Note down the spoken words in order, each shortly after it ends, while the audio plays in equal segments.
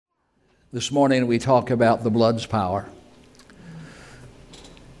This morning we talk about the blood's power.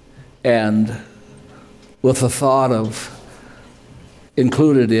 And with the thought of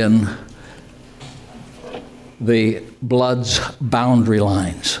included in the blood's boundary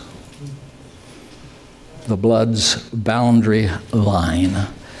lines. The blood's boundary line.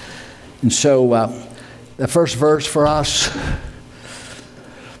 And so the first verse for us,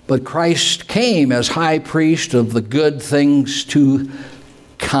 but Christ came as high priest of the good things to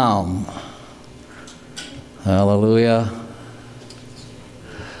come. Hallelujah.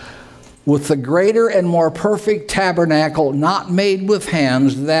 With the greater and more perfect tabernacle not made with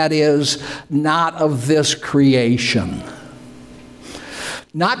hands, that is, not of this creation.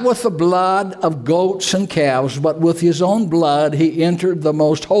 Not with the blood of goats and calves, but with his own blood he entered the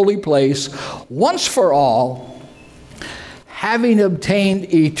most holy place once for all, having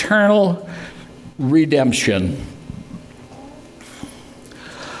obtained eternal redemption.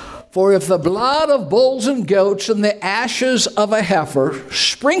 For if the blood of bulls and goats and the ashes of a heifer,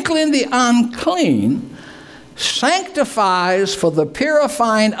 sprinkling the unclean, sanctifies for the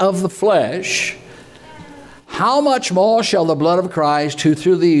purifying of the flesh, how much more shall the blood of Christ, who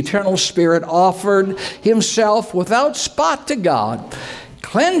through the eternal Spirit offered himself without spot to God,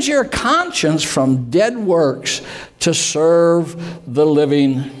 cleanse your conscience from dead works to serve the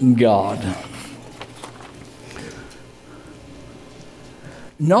living God?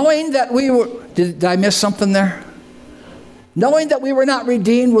 Knowing that we were, did I miss something there? Knowing that we were not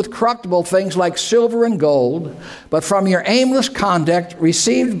redeemed with corruptible things like silver and gold, but from your aimless conduct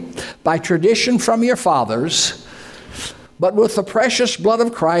received by tradition from your fathers, but with the precious blood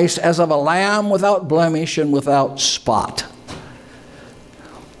of Christ as of a lamb without blemish and without spot.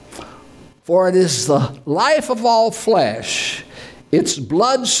 For it is the life of all flesh. Its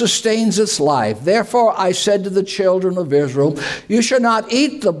blood sustains its life. Therefore I said to the children of Israel, you shall not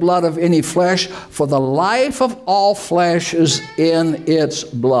eat the blood of any flesh, for the life of all flesh is in its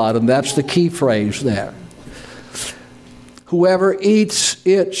blood. And that's the key phrase there. Whoever eats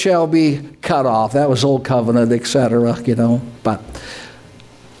it shall be cut off. That was Old Covenant, etc., But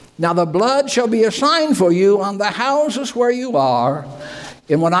now the blood shall be a sign for you on the houses where you are.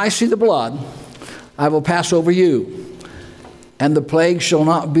 And when I see the blood, I will pass over you. And the plague shall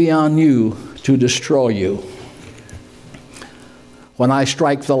not be on you to destroy you. When I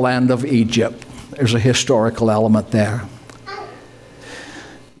strike the land of Egypt, there's a historical element there.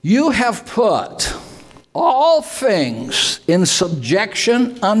 You have put all things in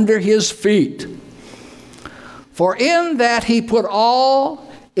subjection under his feet. For in that he put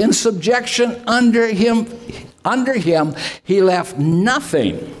all in subjection under him, he left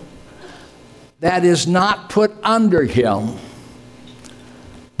nothing that is not put under him.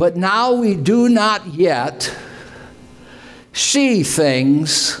 But now we do not yet see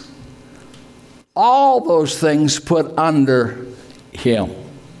things, all those things put under him.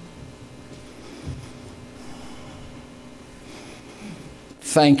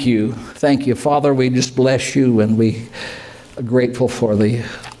 Thank you. Thank you, Father. We just bless you, and we are grateful for the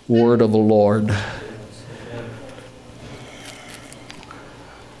word of the Lord.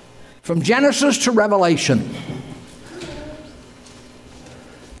 From Genesis to Revelation,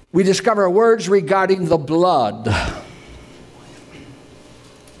 we discover words regarding the blood.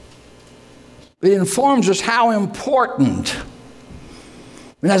 It informs us how important,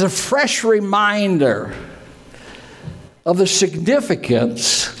 and as a fresh reminder of the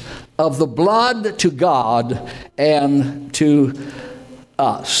significance of the blood to God and to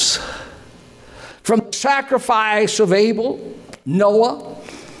us. From the sacrifice of Abel, Noah,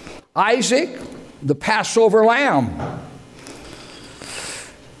 Isaac, the Passover lamb,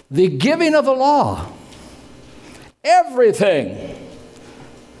 the giving of the law, everything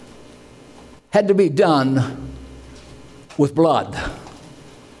had to be done with blood.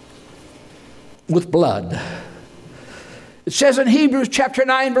 With blood. It says in Hebrews chapter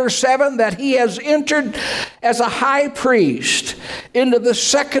 9, verse 7, that he has entered as a high priest into the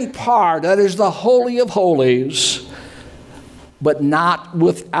second part, that is the Holy of Holies, but not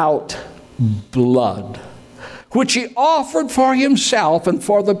without blood, which he offered for himself and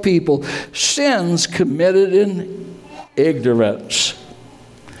for the people, sins committed in ignorance.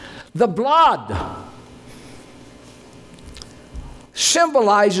 The blood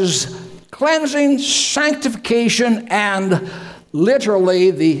symbolizes cleansing, sanctification, and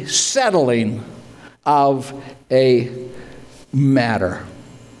literally the settling of a matter.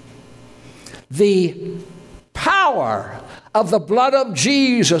 The power of the blood of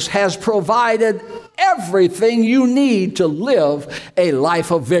Jesus has provided everything you need to live a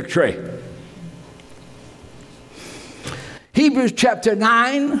life of victory. Hebrews chapter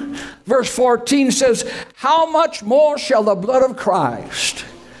 9, verse 14 says, how much more shall the blood of Christ,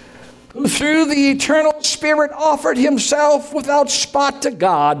 who through the eternal Spirit offered himself without spot to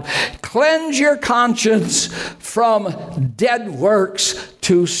God, cleanse your conscience from dead works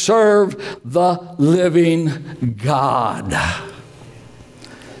to serve the living God.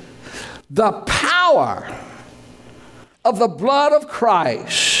 The power of the blood of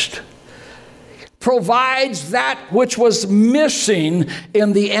Christ provides that which was missing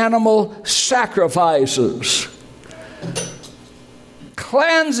in the animal sacrifices,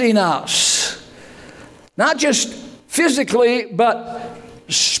 cleansing us, not just physically, but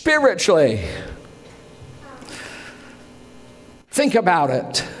spiritually. Think about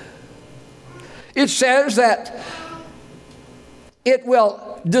it. It says that it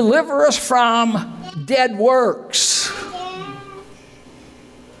will deliver us from dead works.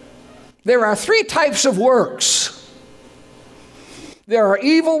 There are three types of works. There are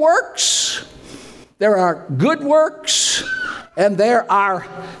evil works, there are good works, and there are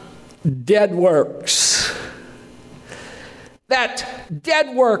dead works. That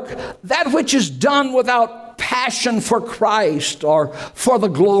dead work, that which is done without passion for Christ or for the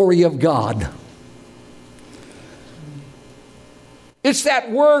glory of God. It's that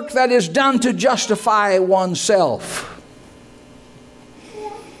work that is done to justify oneself.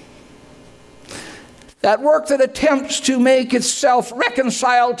 That work that attempts to make itself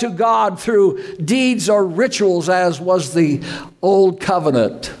reconciled to God through deeds or rituals, as was the old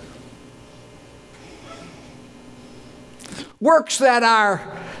covenant. Works that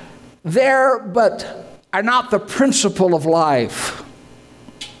are there but are not the principle of life.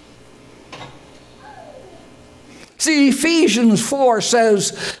 See, Ephesians 4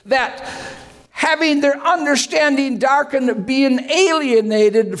 says that having their understanding darkened, being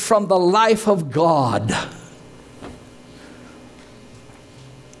alienated from the life of God.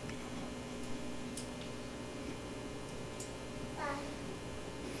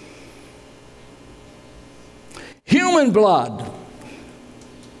 Human blood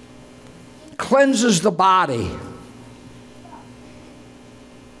cleanses the body.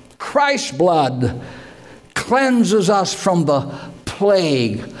 Christ's blood cleanses us from the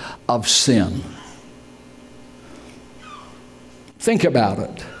plague of sin. Think about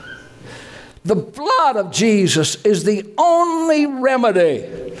it. The blood of Jesus is the only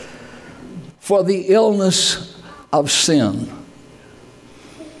remedy for the illness of sin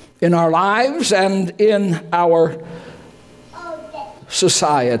in our lives and in our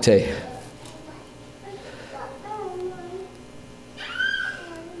society.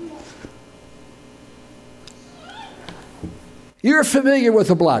 You're familiar with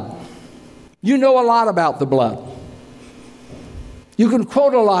the blood. You know a lot about the blood. You can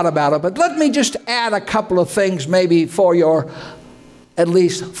quote a lot about it, but let me just add a couple of things maybe for your, at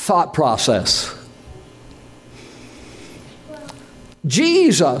least, thought process.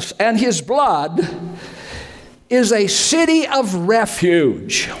 Jesus and his blood is a city of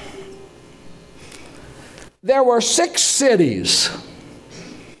refuge. There were 6 cities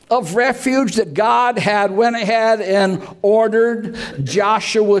of refuge that God had went ahead and ordered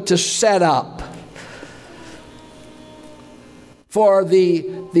Joshua to set up for the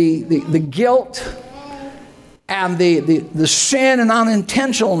guilt and the sin and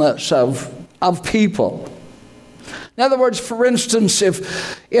unintentionalness of people. In other words, for instance,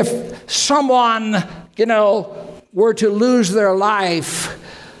 if someone, were to lose their life,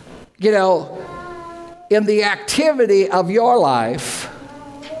 in the activity of your life,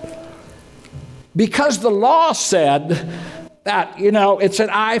 because the law said that, it's an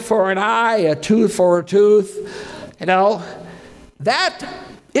eye for an eye, a tooth for a tooth, that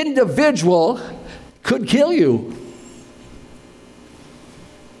individual could kill you.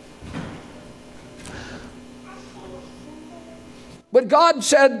 But God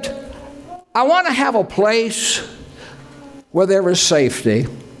said, I want to have a place where there is safety.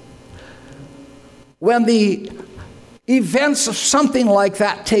 When the events of something like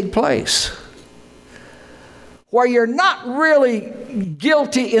that take place, where you're not really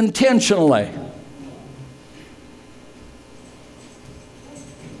guilty intentionally,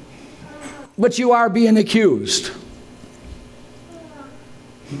 but you are being accused.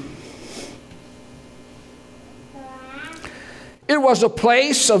 It was a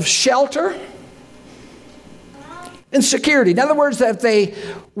place of shelter and security. In other words, that they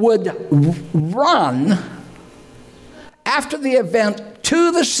would run after the event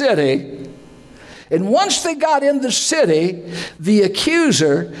to the city, and once they got in the city, the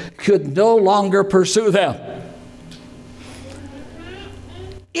accuser could no longer pursue them.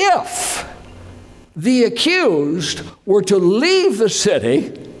 If the accused were to leave the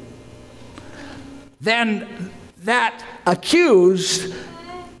city, then that accused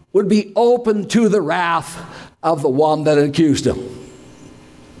would be open to the wrath of the one that accused him.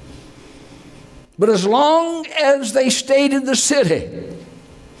 But as long as they stayed in the city,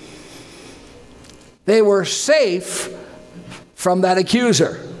 they were safe from that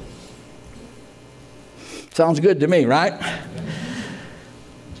accuser. Sounds good to me, right?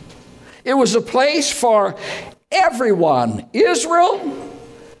 It was a place for everyone. Israel,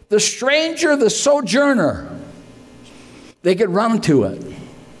 the stranger, the sojourner. They could run to it.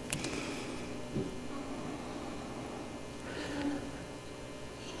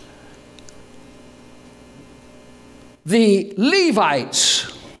 The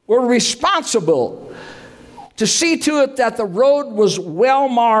Levites were responsible to see to it that the road was well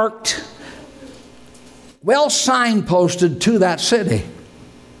marked, well signposted to that city,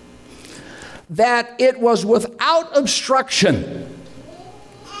 that it was without obstruction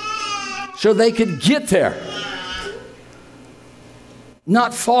so they could get there,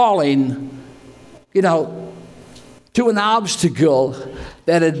 not falling, to an obstacle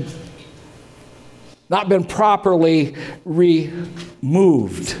that had not been properly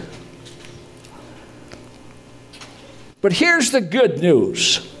removed. But here's the good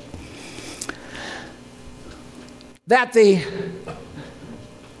news, that the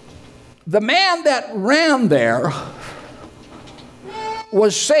man that ran there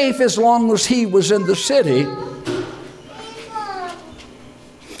was safe as long as he was in the city,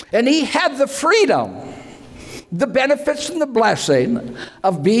 and he had the freedom, the benefits and the blessing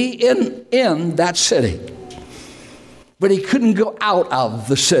of being in that city. But he couldn't go out of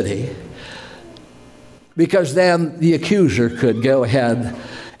the city, because then the accuser could go ahead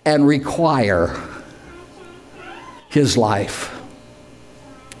and require his life.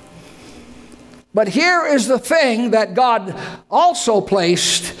 But here is the thing that God also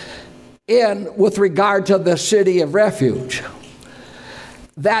placed in with regard to the city of refuge,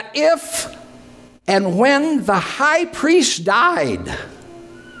 that if and when the high priest died,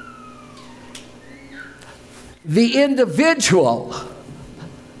 the individual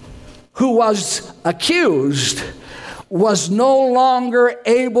who was accused was no longer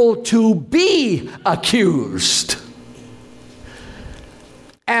able to be accused.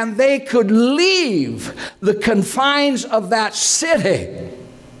 And they could leave the confines of that city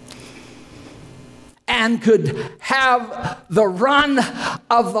and could have the run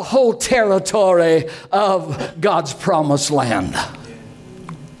of the whole territory of God's promised land.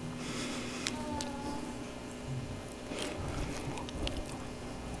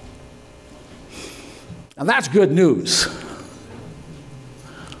 Now that's good news.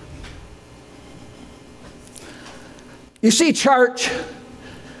 You see, church,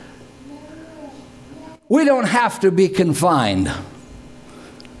 we don't have to be confined.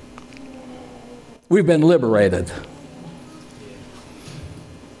 We've been liberated.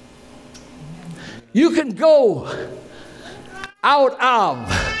 You can go out of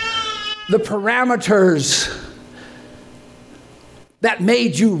the parameters that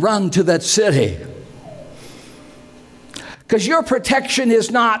made you run to that city, because your protection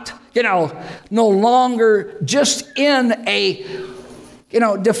is not, no longer just in a,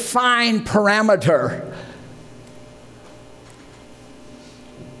 defined parameter.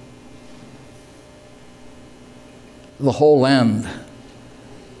 The whole land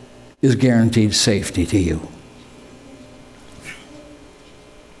is guaranteed safety to you.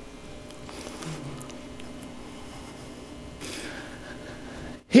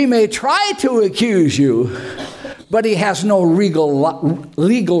 He may try to accuse you, but he has no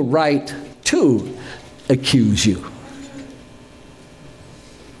legal right to accuse you.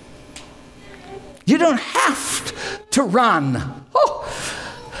 You don't have to run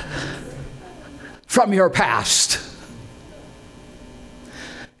from your past.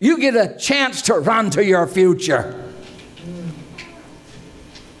 You get a chance to run to your future.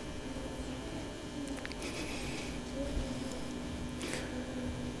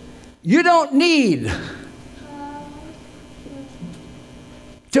 You don't need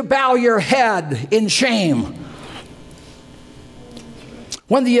to bow your head in shame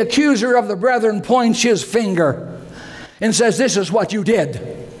when the accuser of the brethren points his finger and says, "This is what you did,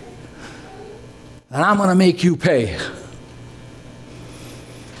 and I'm going to make you pay."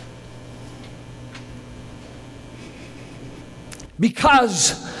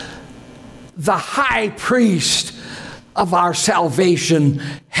 Because the high priest of our salvation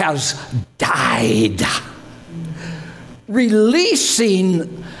has died,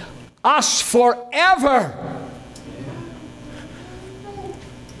 releasing us forever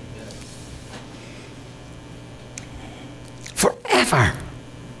heifer.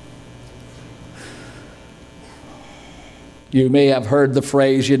 You may have heard the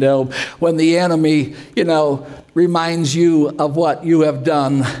phrase, when the enemy, reminds you of what you have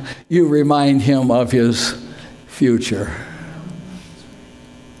done, you remind him of his future.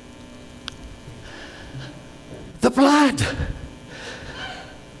 The blood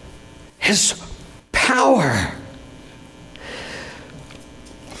is power.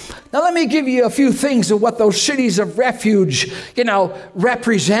 Now let me give you a few things of what those cities of refuge,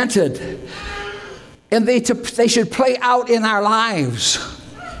 represented. And they should play out in our lives.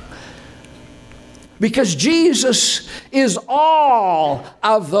 Because Jesus is all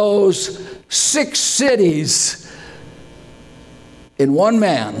of those 6 cities in one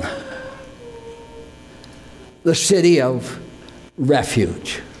man. The city of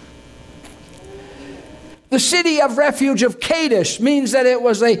refuge. The city of refuge of Kadesh means that it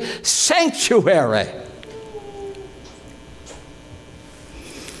was a sanctuary.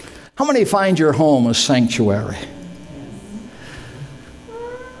 How many find your home a sanctuary?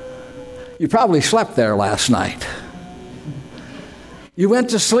 You probably slept there last night. You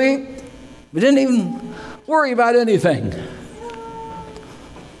went to sleep, but didn't even worry about anything.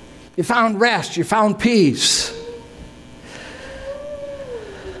 You found rest, you found peace.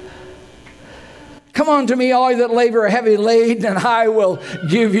 Come unto me, all you that labor are heavy laden, and I will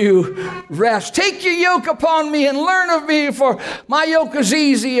give you rest. Take your yoke upon me and learn of me, for my yoke is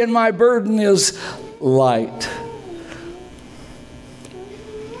easy and my burden is light.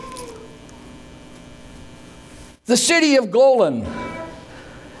 The city of Golan,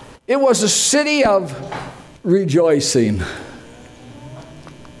 it was a city of rejoicing.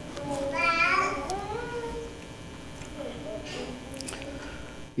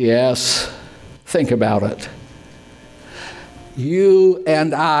 Yes. Think about it. You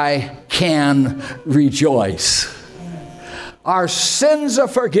and I can rejoice. Our sins are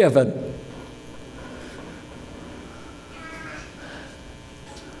forgiven.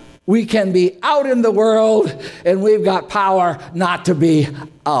 We can be out in the world, and we've got power not to be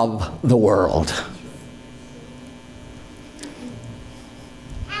of the world.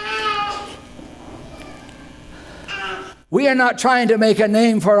 We are not trying to make a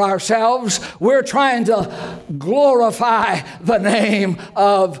name for ourselves. We're trying to glorify the name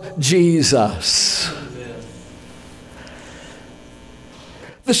of Jesus.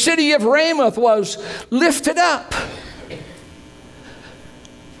 The city of Ramoth was lifted up.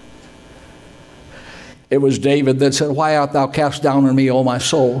 It was David that said, "Why art thou cast down on me, O my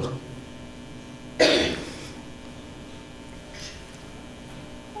soul?"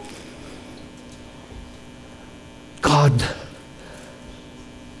 God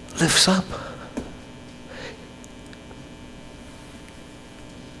lifts up.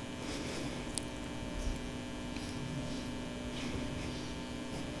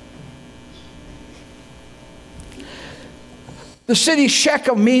 The city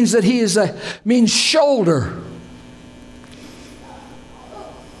Shechem means that means shoulder.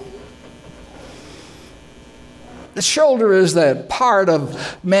 The shoulder is that part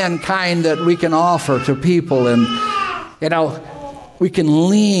of mankind that we can offer to people, and we can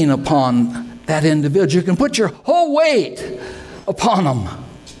lean upon that individual. You can put your whole weight upon them.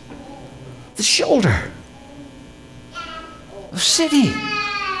 The shoulder. The city.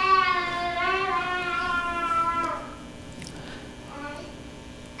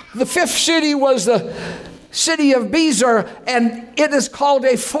 The 5th city was the city of Bezer, and it is called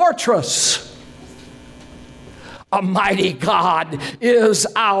a fortress. A mighty God is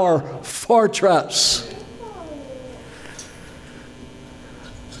our fortress.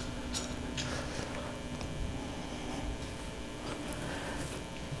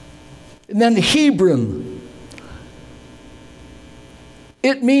 And then Hebron.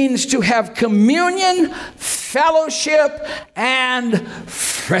 It means to have communion, fellowship, and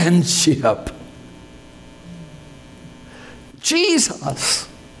friendship. Jesus,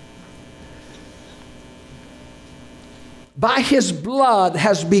 by his blood,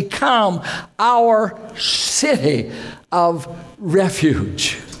 has become our city of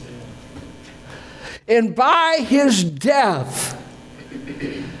refuge. And by his death,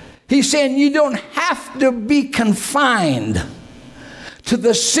 he's saying you don't have to be confined to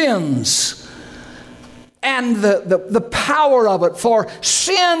the sins and the power of it, for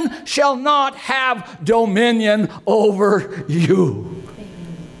sin shall not have dominion over you.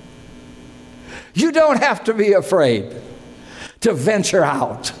 You don't have to be afraid to venture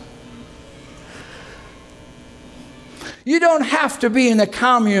out. You don't have to be in a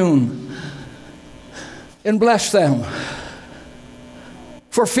commune and bless them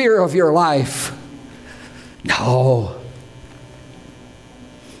for fear of your life. No.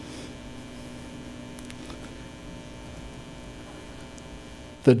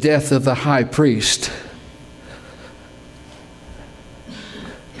 the death of the high priest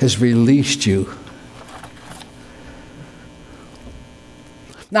has released you.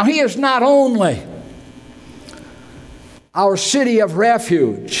 Now, he is not only our city of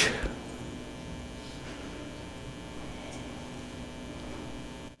refuge,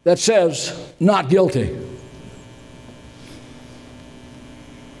 that says not guilty.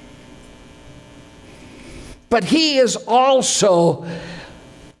 But he is also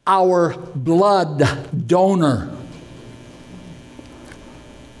our blood donor.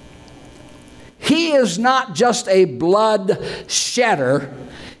 He is not just a blood shedder,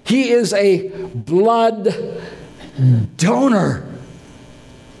 he is a blood donor.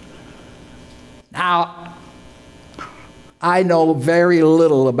 Now, I know very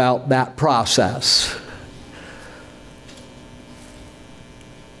little about that process.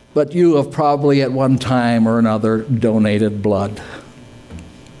 But you have probably at one time or another donated blood.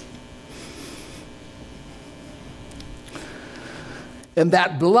 And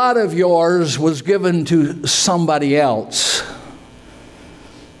that blood of yours was given to somebody else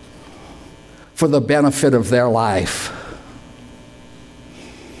for the benefit of their life.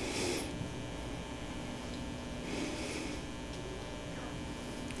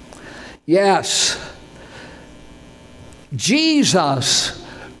 Yes, Jesus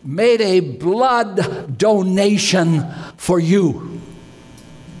made a blood donation for you.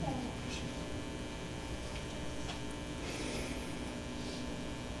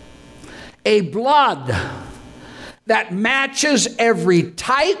 A blood that matches every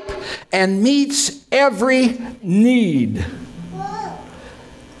type and meets every need.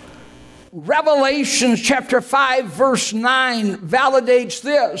 Revelation chapter 5 verse 9 validates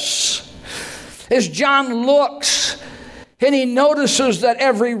this. As John looks and he notices that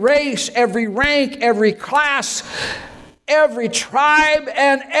every race, every rank, every class, every tribe,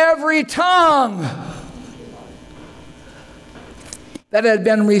 and every tongue that had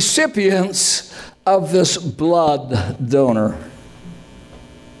been recipients of this blood donor,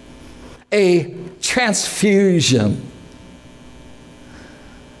 a transfusion.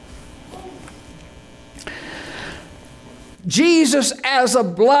 Jesus as a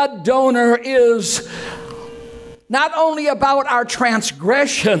blood donor is not only about our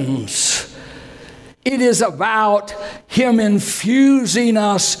transgressions, it is about him infusing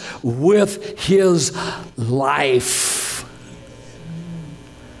us with his life.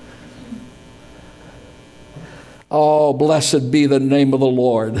 Oh, blessed be the name of the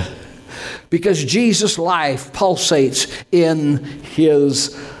Lord. Because Jesus' life pulsates in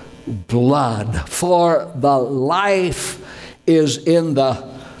his blood. For the life is in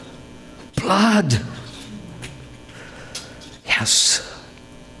the blood. Yes.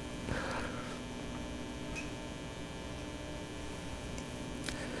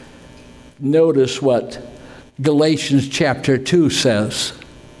 Notice what Galatians chapter 2 says.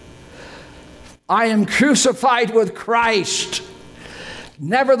 I am crucified with Christ.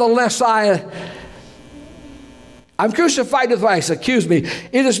 Nevertheless, I'm crucified with Christ,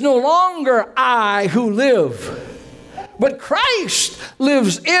 It is no longer I who live, but Christ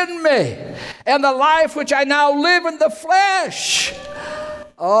lives in me. And the life which I now live in the flesh.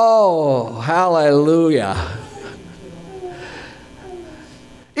 Oh, hallelujah.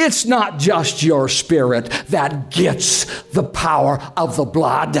 It's not just your spirit that gets the power of the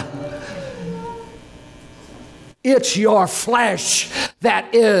blood. It's your flesh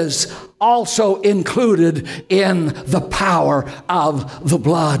that is also included in the power of the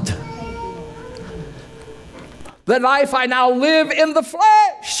blood. The life I now live in the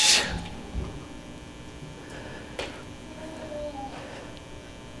flesh.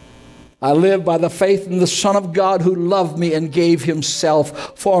 I live by the faith in the Son of God who loved me and gave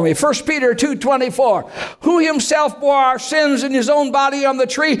himself for me. 1 Peter 2:24, who himself bore our sins in his own body on the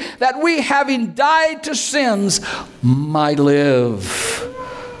tree, that we, having died to sins, might live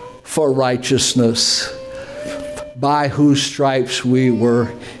for righteousness, by whose stripes we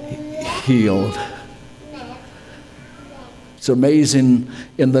were healed. It's amazing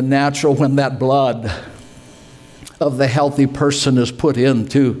in the natural when that blood of the healthy person is put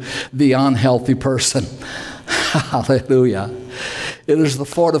into the unhealthy person. Hallelujah. It is the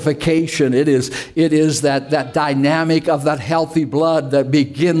fortification. It is that dynamic of that healthy blood that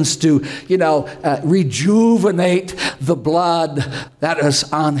begins to, rejuvenate the blood that is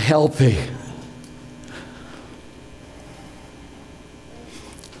unhealthy.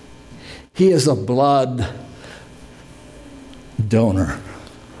 He is a blood donor.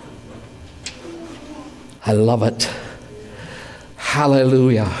 I love it.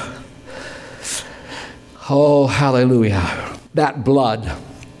 Hallelujah. Oh, hallelujah. That blood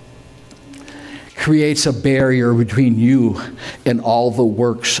creates a barrier between you and all the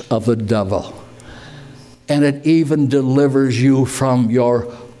works of the devil. And it even delivers you from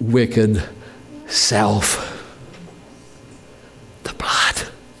your wicked self. The blood.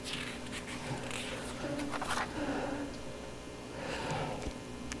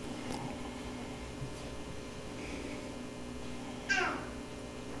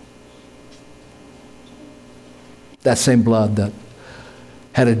 That same blood that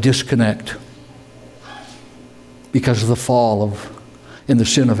had a disconnect because of the fall in the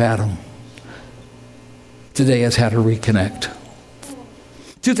sin of Adam, today has had a reconnect.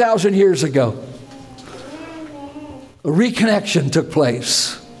 2,000 years ago, a reconnection took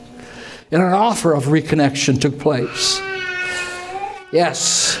place, and an offer of reconnection took place.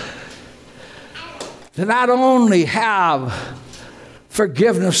 Yes, to not only have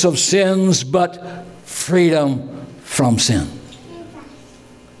forgiveness of sins, but freedom from sin.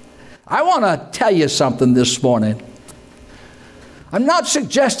 I want to tell you something this morning. I'm not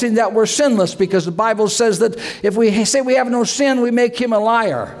suggesting that we're sinless, because the Bible says that if we say we have no sin, we make him a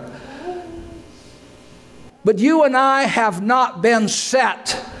liar. But you and I have not been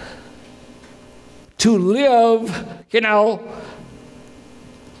set to live,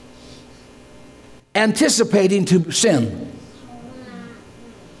 anticipating to sin.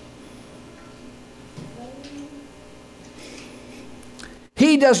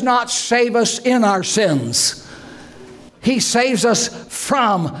 He does not save us in our sins. He saves us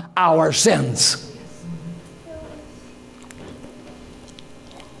from our sins.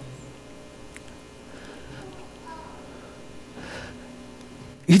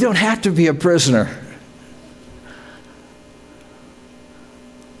 You don't have to be a prisoner.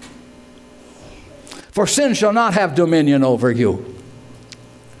 For sin shall not have dominion over you.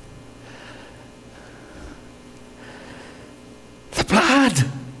 The blood.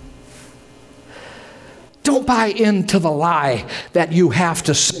 Don't buy into the lie that you have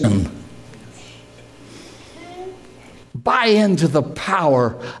to sin. Buy into the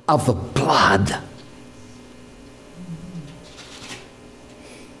power of the blood.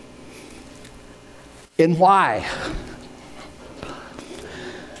 And why?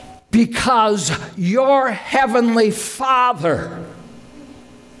 Because your heavenly Father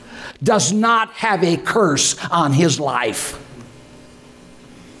does not have a curse on his life.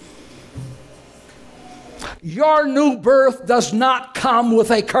 Your new birth does not come with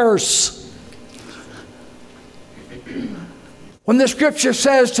a curse. When the scripture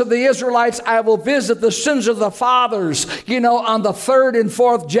says to the Israelites, I will visit the sins of the fathers, on the third and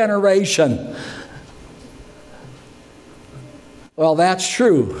fourth generation. Well, that's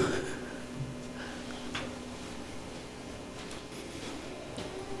true.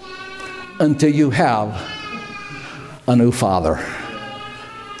 Until you have a new father.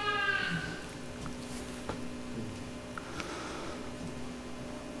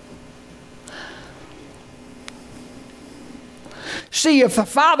 See, if the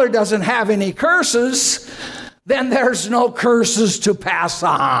Father doesn't have any curses, then there's no curses to pass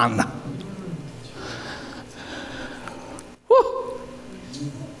on. Whew.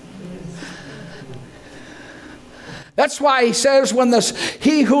 That's why he says,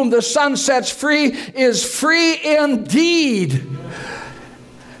 he whom the Son sets free is free indeed.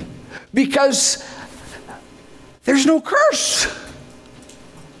 Because there's no curse.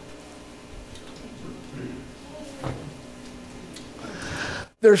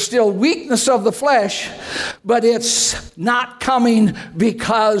 There's still weakness of the flesh, but it's not coming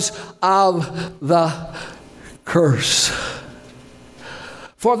because of the curse.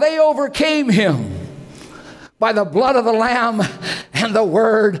 For they overcame him by the blood of the Lamb and the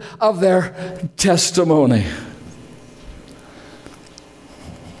word of their testimony.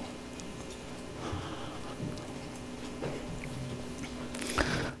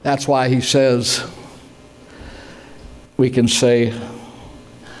 That's why he says, we can say,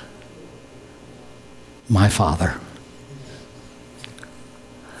 my Father.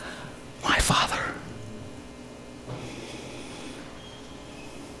 My Father.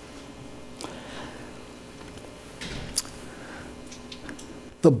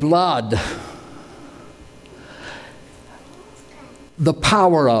 The blood, the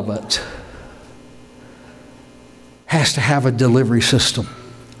power of it, has to have a delivery system.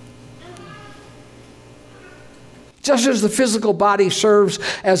 Just as the physical body serves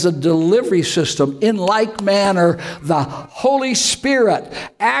as a delivery system, in like manner, the Holy Spirit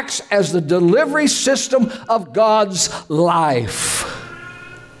acts as the delivery system of God's life.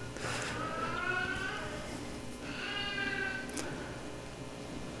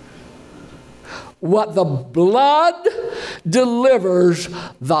 What the blood delivers,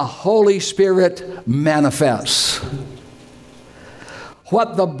 the Holy Spirit manifests.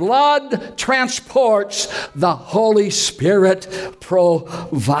 What the blood transports, the Holy Spirit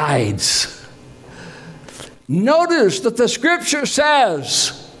provides. Notice that the Scripture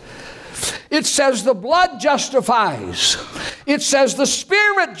says, it says the blood justifies. It says the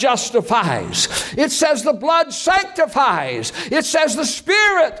Spirit justifies. It says the blood sanctifies. It says the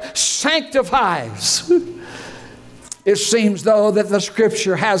Spirit sanctifies. It seems, though, that the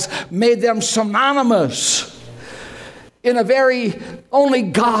Scripture has made them synonymous in a very only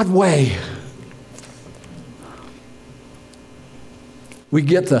God way. We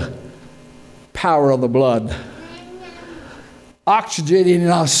get the power of the blood oxygenating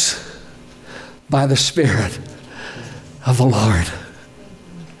us by the Spirit of the Lord.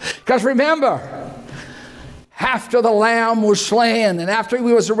 Because remember, after the Lamb was slain and after he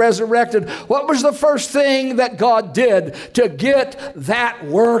was resurrected, what was the first thing that God did to get that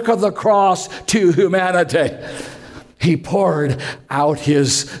work of the cross to humanity? He poured out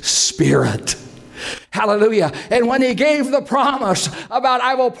his Spirit. Hallelujah. And when he gave the promise about,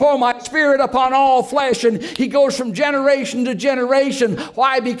 I will pour my Spirit upon all flesh, and he goes from generation to generation.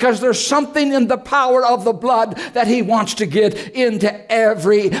 Why? Because there's something in the power of the blood that he wants to get into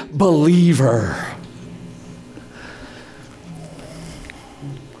every believer.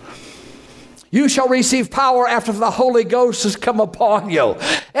 You shall receive power after the Holy Ghost has come upon you.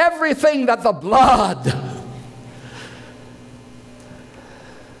 Everything that the blood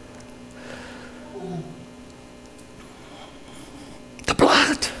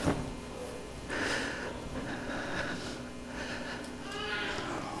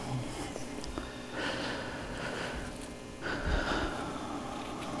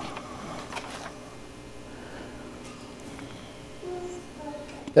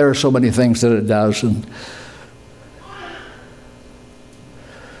there are so many things that it does, and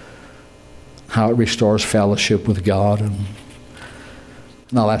how it restores fellowship with God. And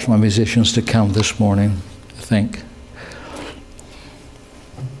I'll ask my musicians to come this morning, I think.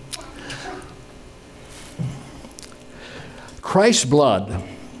 Christ's blood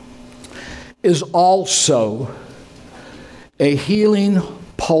is also a healing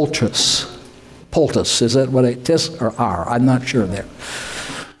poultice. Poultice, is that what it is, or are? I'm not sure there.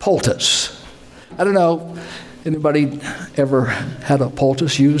 Poultice. I don't know, anybody ever had a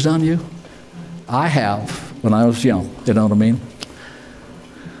poultice used on you? I have, when I was young, you know what I mean?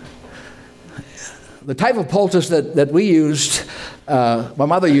 The type of poultice that we used, my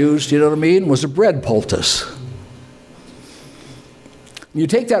mother used, you know what I mean, was a bread poultice. You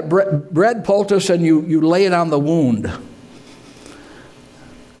take that bread poultice and you lay it on the wound.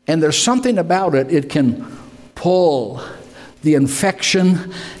 And there's something about it, it can pull the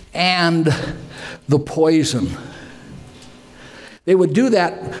infection and the poison. They would do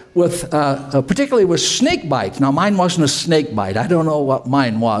that with, particularly with snake bites. Now, mine wasn't a snake bite. I don't know what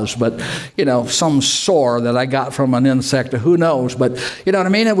mine was, but, some sore that I got from an insect, or who knows. But, you know what I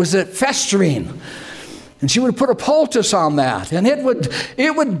mean? It was festering. And she would put a poultice on that, and it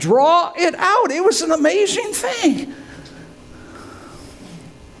would draw it out. It was an amazing thing.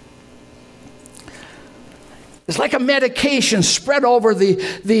 It's like a medication spread over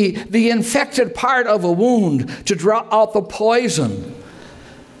the infected part of a wound to draw out the poison.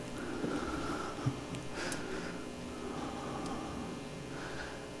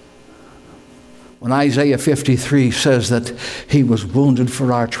 When Isaiah 53 says that he was wounded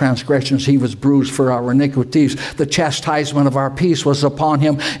for our transgressions, he was bruised for our iniquities, the chastisement of our peace was upon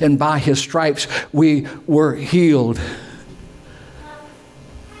him, and by his stripes we were healed.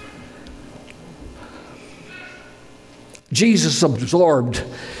 Jesus absorbed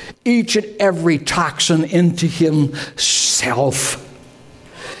each and every toxin into himself.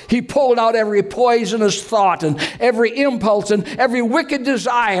 He pulled out every poisonous thought and every impulse and every wicked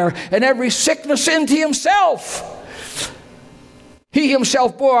desire and every sickness into himself. He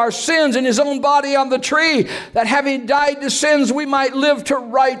himself bore our sins in his own body on the tree, that having died to sins, we might live to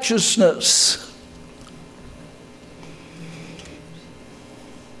righteousness.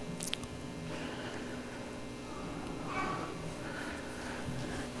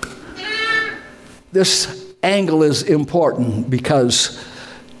 This angle is important because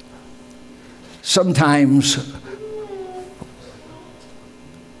sometimes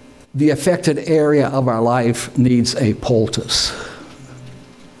the affected area of our life needs a poultice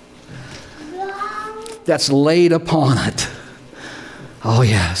that's laid upon it. Oh,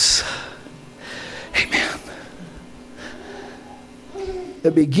 yes. Amen.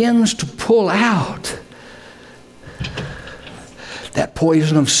 It begins to pull out that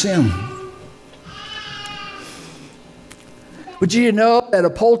poison of sin. But you know that a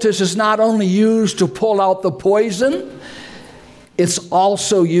poultice is not only used to pull out the poison, it's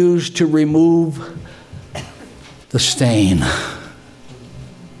also used to remove the stain.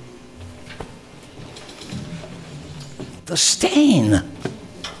 The stain.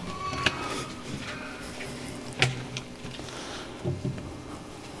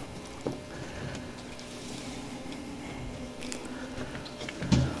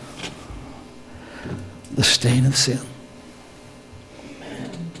 The stain of sin.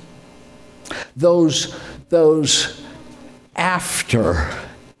 Those after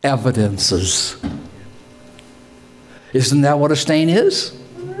evidences. Isn't that what a stain is?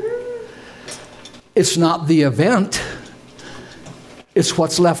 It's not the event. It's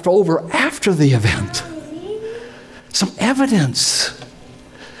what's left over after the event. Some evidence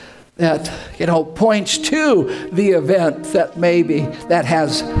that, points to the event that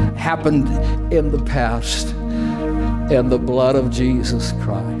has happened in the past. And the blood of Jesus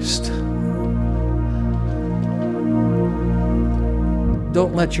Christ.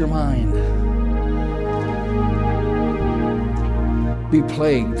 Don't let your mind be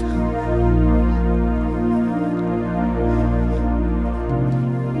plagued.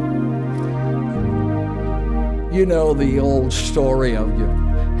 You know the old story of you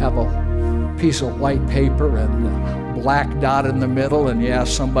have a piece of white paper and a black dot in the middle, and you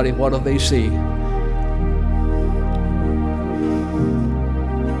ask somebody, what do they see?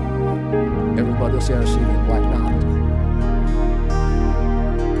 Everybody will say, I see the black dot.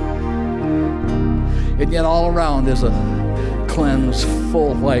 And yet all around is a cleansed,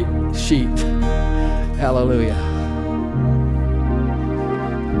 full white sheet. Hallelujah.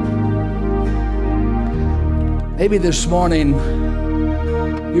 Maybe this morning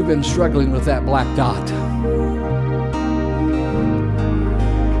you've been struggling with that black dot.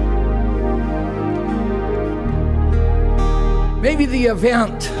 Maybe the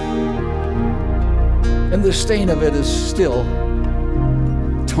event and the stain of it is still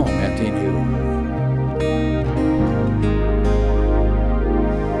tormenting you.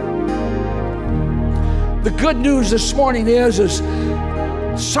 The good news this morning is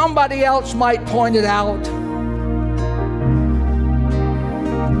somebody else might point it out.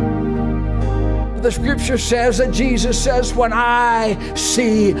 The scripture says that Jesus says, when I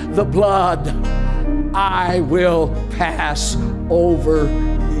see the blood, I will pass over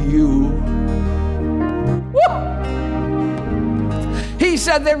you. Woo! He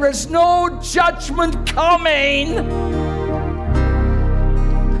said there is no judgment coming.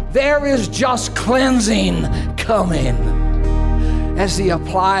 There is just cleansing coming as he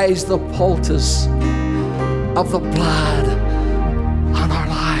applies the poultice of the blood on our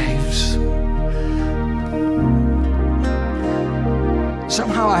lives.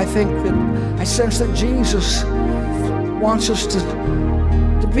 Somehow I sense that Jesus wants us to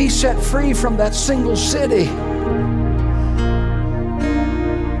be set free from that single city.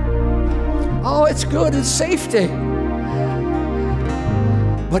 Oh, it's good, it's safety.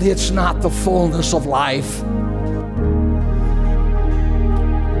 But it's not the fullness of life.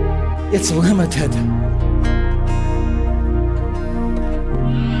 It's limited.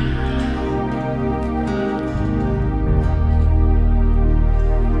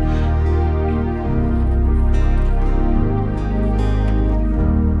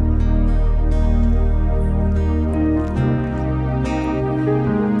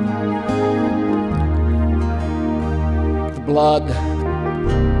 The blood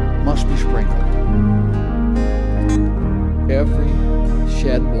must be sprinkled. Every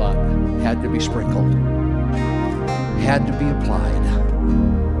shed blood had to be sprinkled, had to be applied.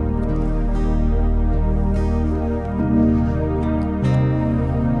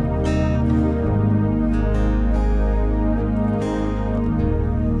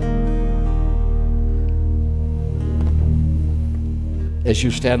 As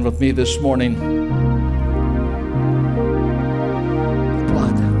you stand with me this morning,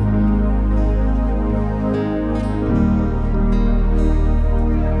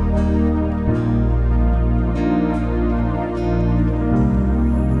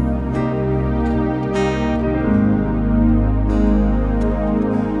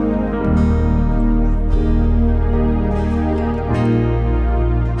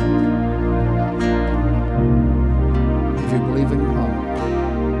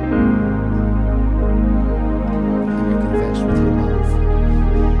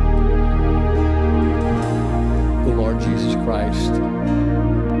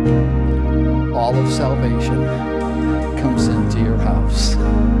 all of salvation comes into your house.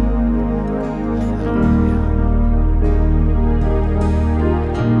 Hallelujah.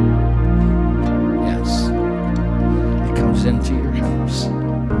 Yes, it comes into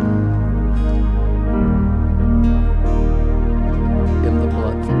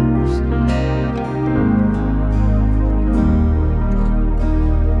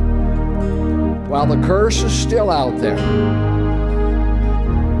while the curse is still out there,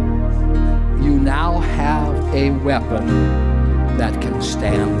 you now have a weapon that can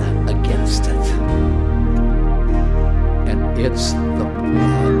stand against it. And it's the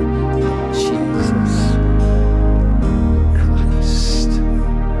blood of Jesus Christ.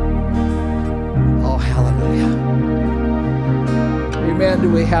 Oh, hallelujah. Amen. Do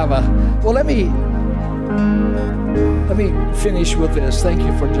we have a... Well, let me finish with this. Thank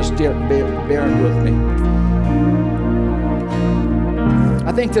you for just bearing with me.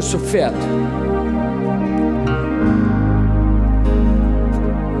 I think this will fit.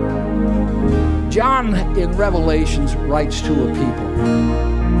 John in Revelations writes to a people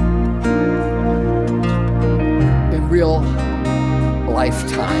in real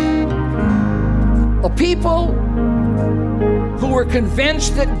lifetime. A people who were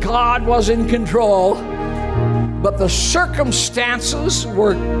convinced that God was in control, but the circumstances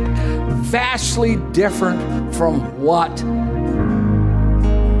were vastly different from what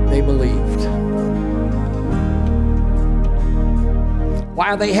they believed.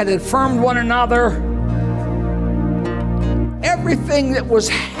 While they had affirmed one another, everything that was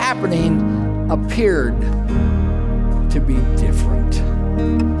happening appeared to be different.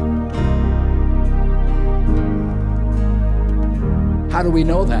 How do we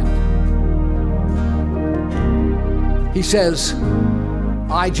know that? He says,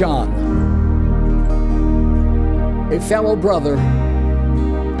 I, John, a fellow brother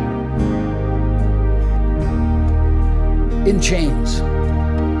in chains,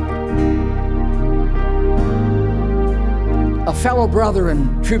 a fellow brother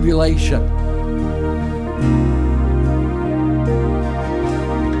in tribulation,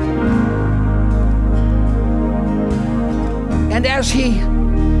 and as he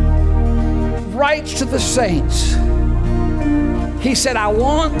writes to the saints, he said, I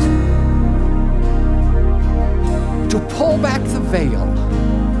want to pull back the veil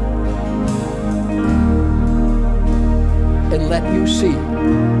and let you see.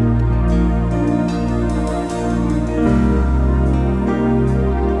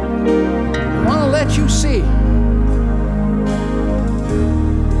 I want to let you see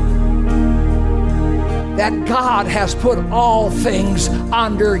that God has put all things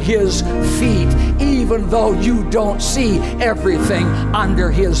under his feet, even though you don't see everything under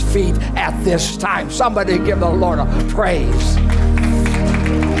his feet at this time. Somebody give the Lord a praise.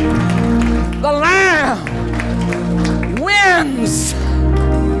 The Lamb wins.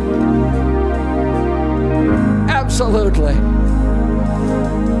 Absolutely.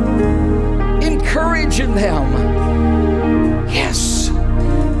 Encouraging them. Yes.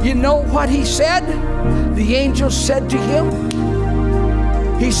 You know what he said? The angel said to him,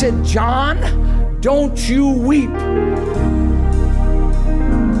 he said, John, don't you weep.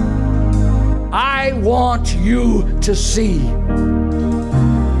 I want you to see.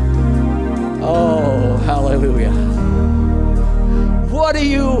 Oh, hallelujah. What do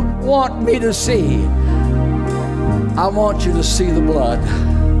you want me to see? I want you to see the blood.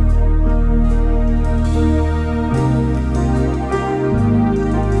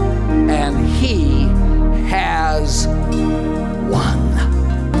 And he has won.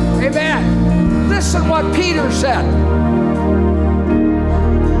 Amen. Listen what Peter said.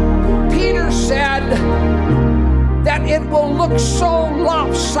 Peter said that it will look so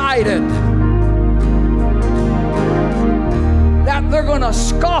lopsided that they're going to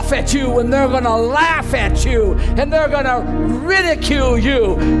scoff at you and they're going to laugh at you and they're going to ridicule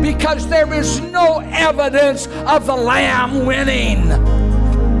you because there is no evidence of the Lamb winning.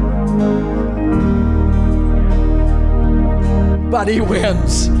 But he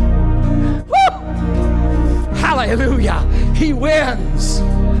wins. Woo! Hallelujah. He wins.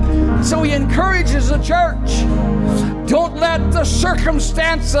 So he encourages the church. Don't let the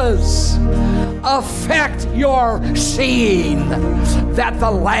circumstances affect your seeing that the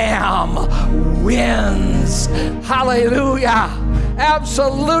Lamb wins. Hallelujah.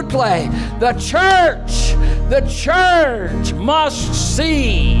 Absolutely. The church must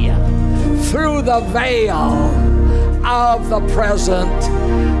see through the veil of the present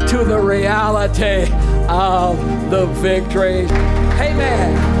to the reality of the victory.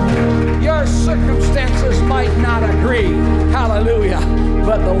 Amen. Your circumstances might not agree, hallelujah,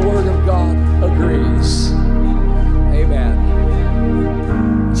 but the Word of God agrees. Amen.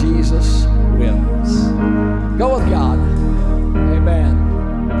 Jesus wins. Go with God. Amen.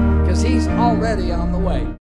 Because he's already on the way.